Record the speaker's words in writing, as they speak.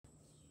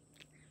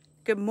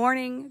Good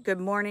morning, good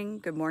morning,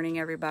 good morning,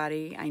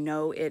 everybody. I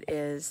know it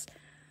is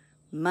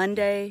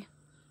Monday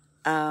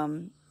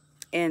in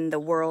the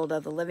world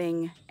of the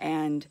living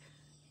and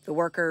the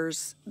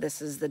workers.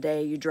 This is the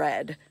day you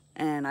dread,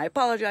 and I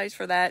apologize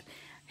for that.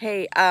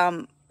 Hey,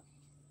 I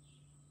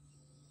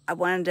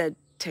wanted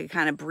to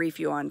kind of brief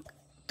you on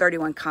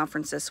Thirtyone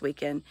conference this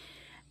weekend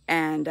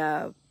and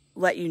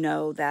let you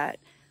know that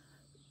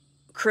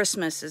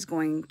Christmas is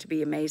going to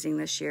be amazing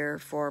this year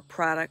for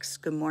products.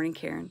 Good morning,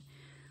 Karen.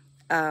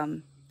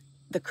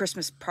 The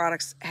Christmas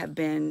products have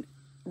been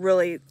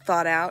really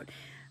thought out.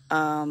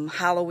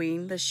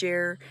 Halloween this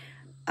year,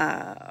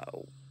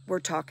 we're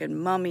talking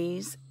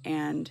mummies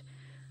and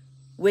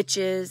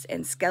witches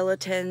and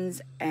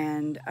skeletons,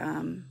 and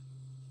there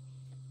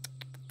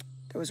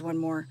was one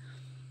more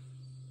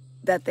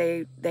that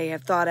they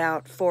have thought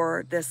out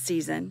for this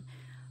season.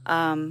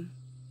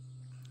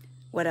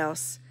 What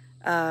else?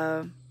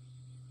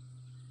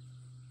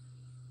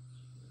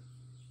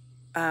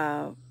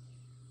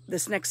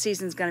 This next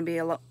season is going to be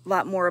a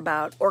lot more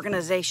about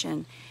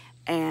organization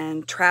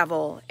and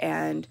travel,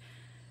 and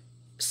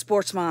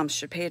sports moms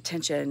should pay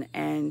attention,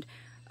 and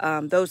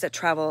those that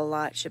travel a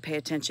lot should pay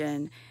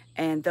attention,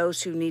 and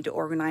those who need to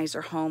organize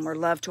their home or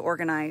love to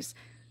organize,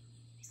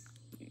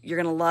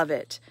 you're going to love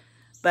it.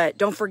 But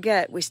don't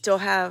forget, we still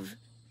have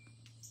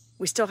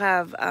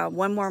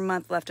one more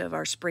month left of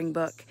our spring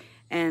book,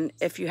 and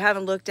if you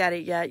haven't looked at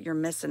it yet, you're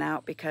missing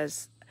out,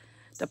 because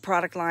the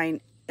product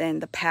line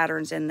and the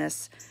patterns in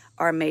this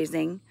are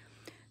amazing.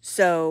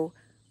 So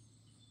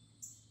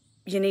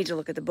you need to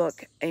look at the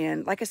book.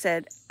 And like I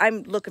said,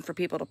 I'm looking for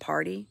people to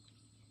party.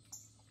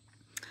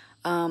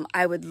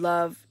 I would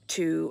love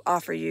to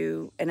offer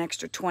you an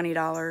extra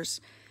 $20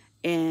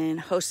 in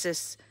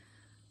hostess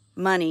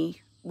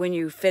money when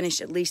you finish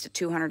at least a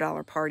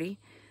 $200 party.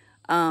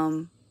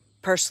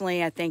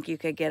 Personally, I think you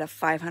could get a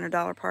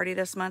 $500 party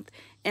this month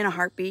in a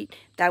heartbeat.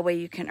 That way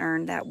you can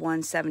earn that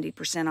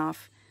 170%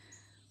 off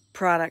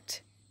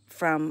product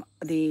from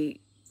the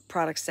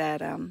products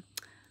that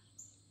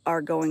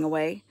are going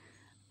away.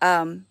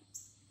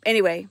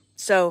 Anyway,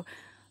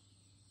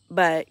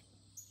 but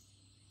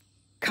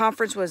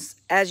conference was,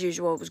 as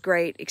usual, it was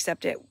great,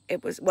 except it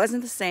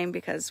wasn't the same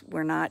because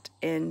we're not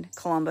in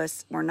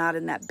Columbus. We're not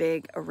in that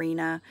big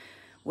arena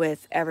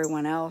with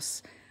everyone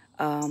else.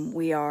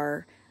 We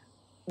were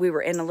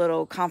in a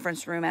little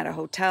conference room at a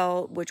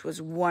hotel, which was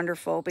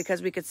wonderful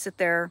because we could sit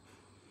there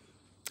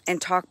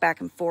and talk back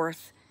and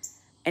forth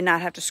and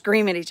not have to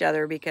scream at each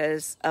other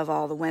because of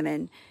all the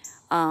women.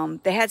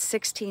 They had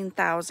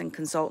 16,000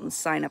 consultants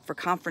sign up for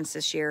conference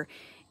this year,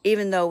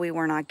 even though we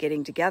were not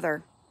getting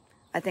together.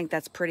 I think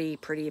that's pretty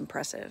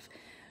impressive.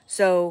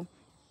 So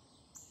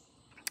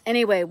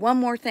anyway, one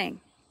more thing,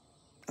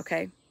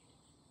 okay?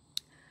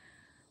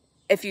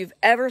 If you've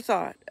ever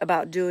thought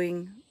about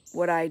doing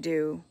what I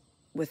do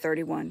with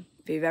Thirtyone,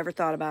 if you've ever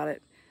thought about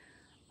it,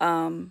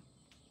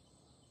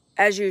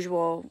 as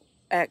usual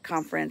at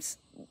conference,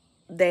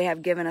 they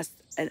have given us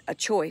a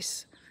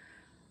choice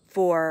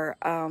for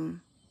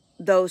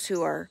those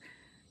who are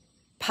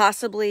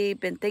possibly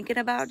been thinking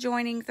about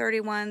joining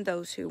Thirtyone,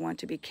 those who want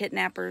to be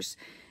kidnappers,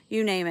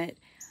 you name it.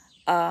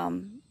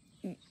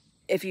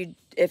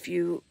 If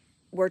you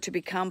were to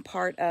become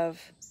part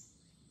of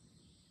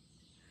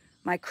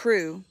my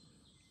crew,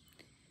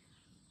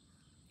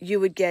 you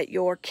would get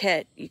your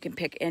kit. You can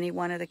pick any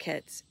one of the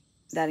kits.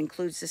 That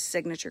includes the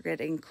signature kit.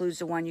 It includes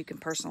the one you can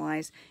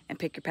personalize and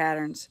pick your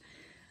patterns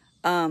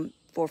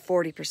for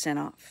 40%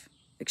 off.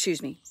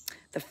 Excuse me,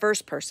 the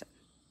first person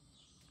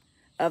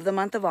of the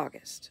month of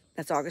August,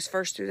 that's August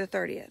 1st through the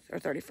 30th or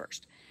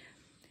 31st,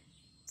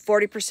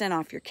 40%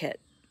 off your kit,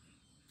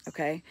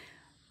 okay?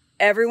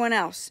 Everyone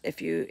else,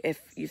 if you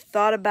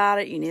thought about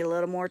it, you need a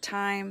little more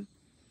time,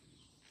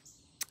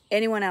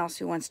 anyone else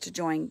who wants to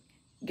join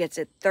gets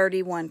it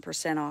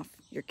 31% off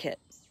your kit,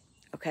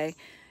 okay?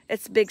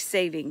 It's big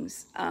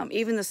savings.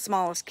 Even the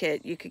smallest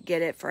kit, you could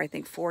get it for, I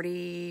think,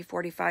 $40,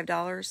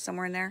 $45,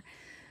 somewhere in there.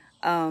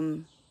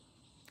 And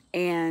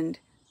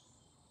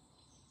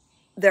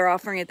they're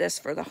offering it this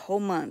for the whole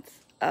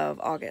month of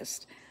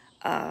August,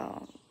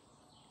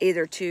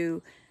 either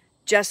to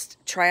just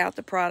try out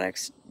the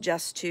products,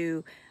 just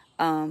to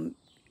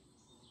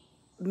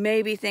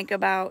maybe think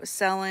about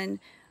selling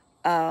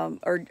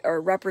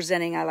or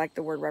representing. I like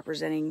the word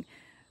representing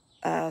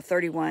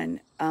 31,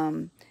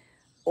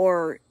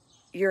 or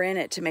you're in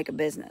it to make a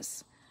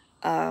business.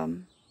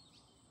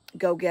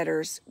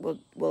 Go-getters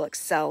will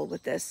excel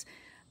with this.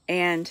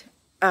 And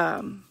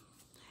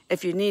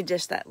if you need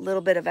just that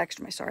little bit of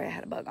extra, sorry, I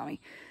had a bug on me.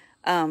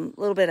 A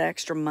little bit of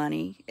extra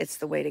money, it's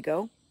the way to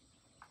go.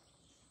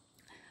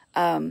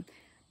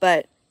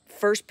 But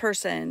first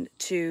person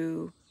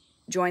to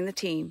join the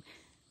team,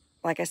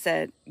 like I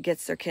said,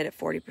 gets their kit at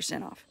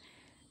 40% off.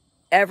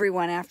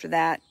 Everyone after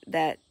that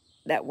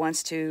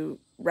wants to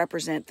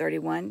represent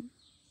Thirtyone,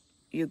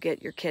 you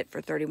get your kit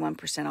for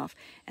 31% off.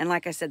 And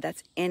like I said,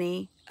 that's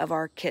any of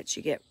our kits.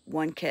 You get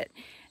one kit,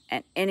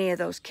 and any of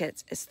those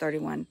kits is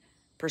 31%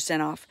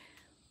 off.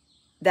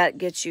 That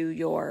gets you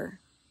your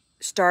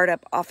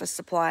startup office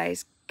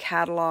supplies,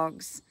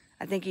 catalogs.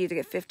 I think you either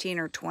get 15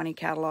 or 20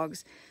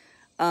 catalogs,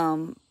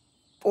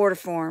 order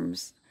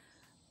forms,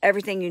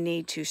 everything you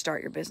need to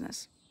start your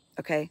business,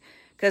 okay?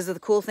 Because the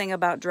cool thing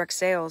about direct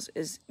sales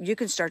is you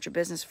can start your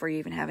business before you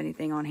even have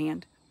anything on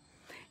hand.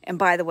 And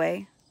by the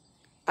way,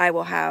 I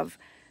will have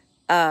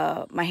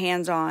my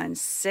hands on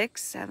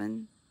 6,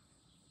 7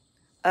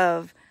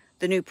 of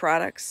the new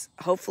products,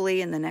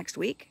 hopefully in the next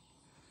week.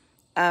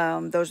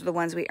 Those are the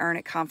ones we earn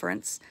at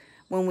conference.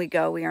 When we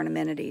go, we earn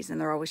amenities, and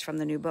they're always from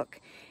the new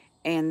book.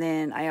 And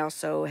then I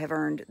also have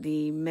earned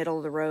the middle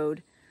of the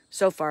road,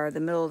 so far, the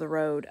middle of the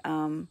road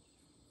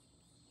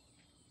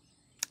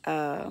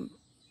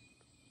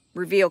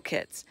reveal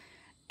kits.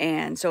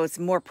 And so it's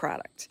more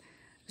product.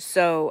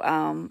 So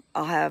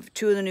I'll have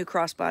 2 of the new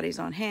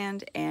crossbodies on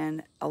hand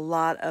and a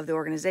lot of the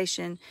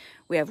organization.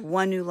 We have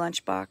 1 new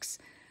lunchbox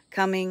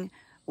coming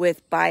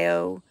with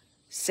bio,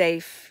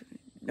 safe,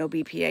 no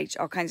BPH,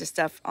 all kinds of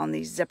stuff on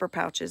these zipper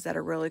pouches that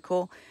are really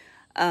cool.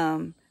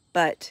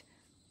 But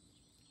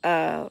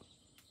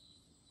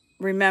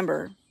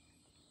remember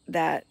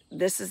that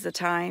this is the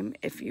time,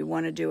 if you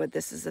want to do it,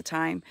 this is the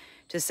time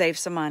to save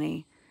some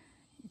money.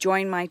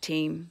 Join my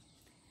team.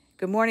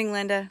 Good morning,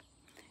 Linda.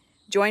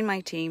 Join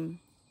my team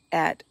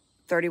at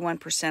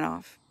 31%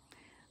 off.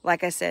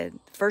 Like I said,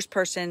 first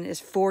person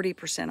is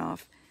 40%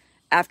 off.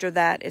 After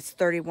that, it's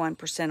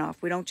 31%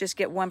 off. We don't just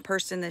get one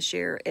person this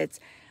year. It's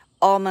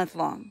all month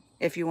long.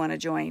 If you want to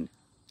join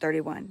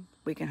 31,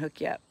 we can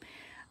hook you up.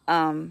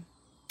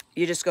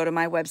 You just go to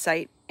my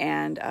website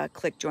and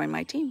click join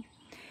my team.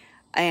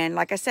 And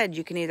like I said,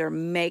 you can either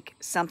make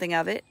something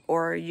of it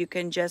or you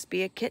can just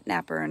be a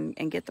kidnapper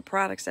and get the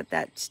products at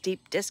that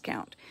steep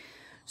discount.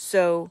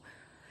 So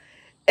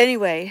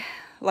anyway,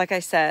 like I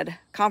said,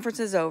 conference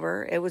is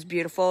over. It was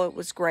beautiful. It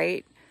was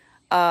great.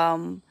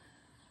 Everyone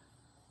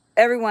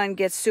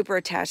gets super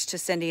attached to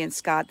Cindy and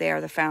Scott. They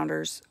are the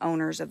founders,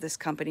 owners of this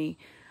company.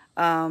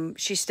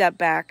 She stepped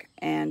back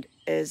and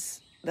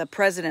is the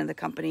president of the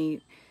company.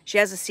 She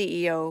has a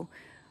CEO,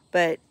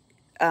 but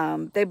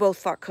they both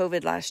fought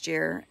COVID last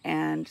year,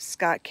 and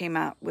Scott came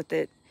out with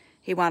it.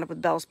 He wound up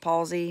with Bell's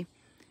palsy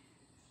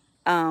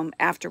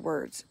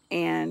afterwards,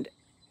 and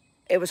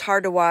it was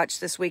hard to watch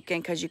this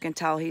weekend because you can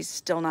tell he's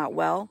still not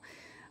well.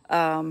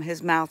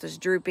 His mouth is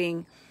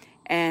drooping,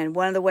 and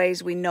one of the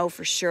ways we know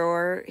for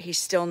sure he's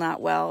still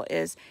not well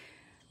is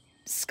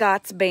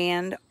Scott's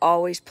band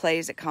always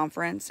plays at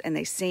conference, and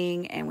they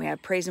sing, and we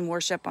have praise and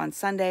worship on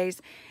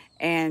Sundays,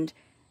 and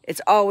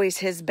it's always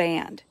his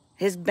band.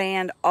 His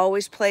band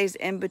always plays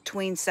in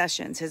between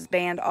sessions. His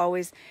band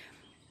always,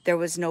 there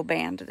was no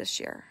band this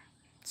year.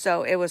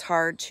 So it was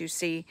hard to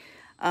see.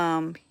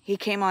 He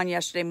came on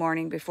yesterday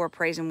morning before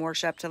praise and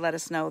worship to let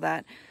us know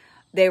that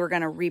they were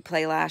going to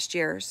replay last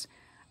year's.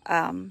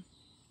 And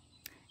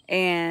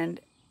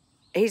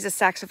he's a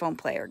saxophone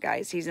player,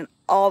 guys. He's in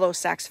all those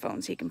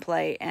saxophones he can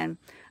play, and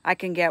I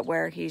can get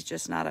where he's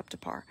just not up to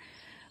par.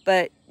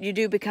 But you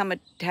do become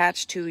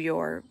attached to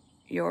your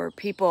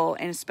people,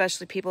 and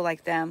especially people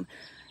like them.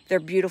 They're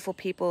beautiful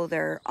people.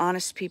 They're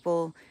honest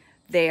people.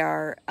 They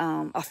are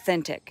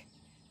authentic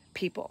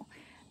people.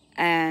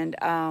 And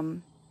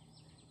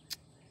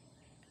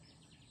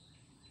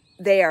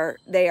they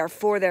are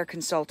for their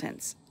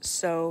consultants.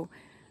 So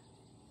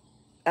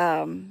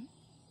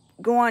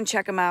go on,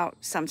 check them out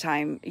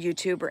sometime,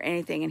 YouTube or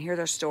anything, and hear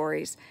their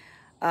stories.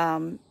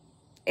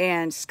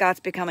 And Scott's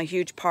become a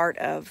huge part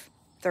of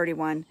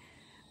 31.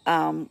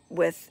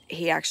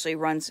 He actually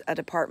runs a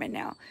department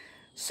now.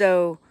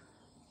 So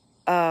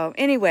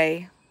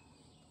anyway,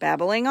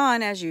 babbling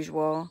on as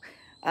usual.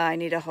 I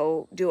need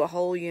to do a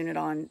whole unit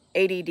on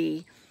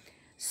ADD.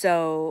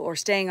 Or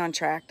staying on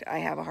track. I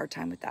have a hard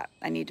time with that.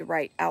 I need to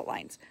write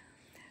outlines.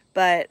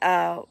 But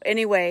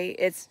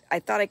anyway, I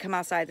thought I'd come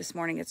outside this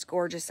morning. It's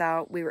gorgeous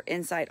out. We were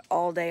inside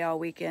all day, all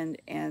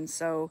weekend. And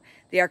so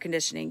the air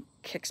conditioning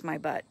kicks my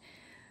butt.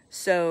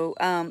 So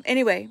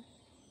anyway,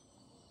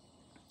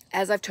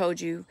 as I've told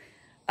you,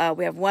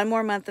 we have one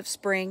more month of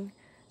spring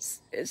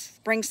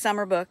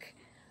summer book.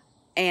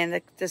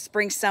 And the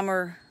spring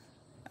summer,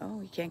 oh,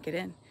 he can't get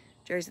in.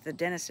 Jerry's at the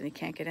dentist and he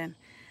can't get in.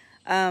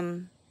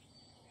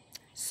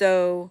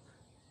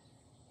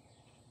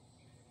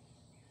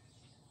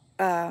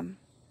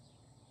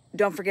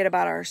 Don't forget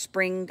about our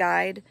spring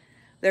guide.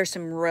 There's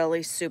some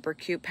really super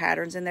cute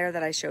patterns in there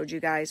that I showed you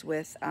guys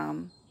with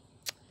my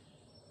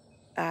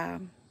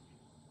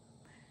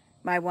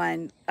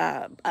one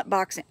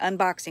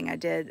unboxing I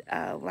did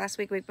last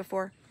week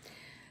before.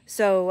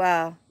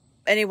 So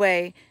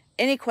anyway,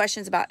 any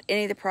questions about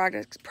any of the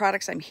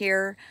products, I'm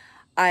here.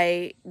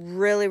 I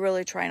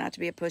really try not to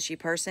be a pushy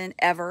person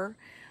ever.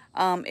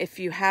 If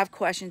you have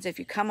questions, if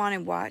you come on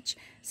and watch,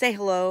 say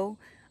hello.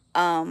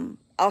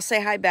 I'll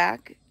say hi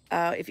back.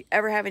 If you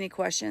ever have any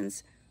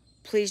questions,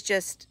 please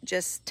just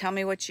tell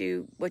me what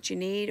you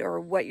need or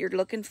what you're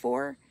looking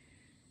for.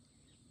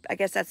 I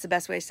guess that's the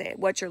best way to say it,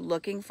 what you're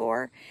looking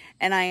for.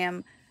 And I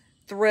am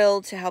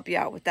thrilled to help you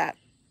out with that.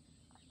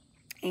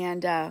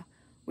 And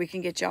we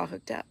can get y'all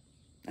hooked up.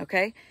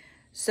 Okay?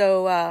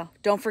 So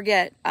don't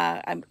forget,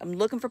 I'm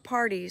looking for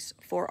parties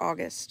for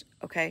August,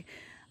 okay?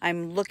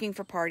 I'm looking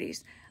for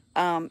parties.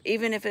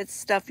 Even if it's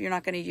stuff you're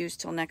not going to use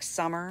till next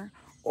summer,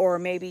 or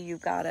maybe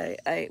you've got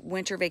a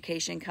winter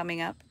vacation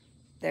coming up.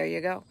 There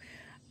you go.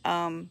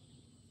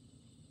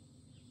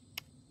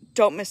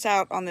 Don't miss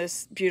out on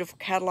this beautiful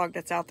catalog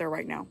that's out there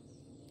right now,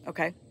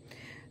 okay?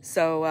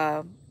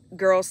 So,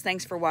 girls,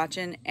 thanks for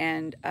watching,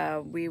 and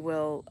we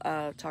will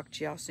talk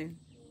to y'all soon.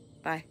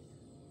 Bye.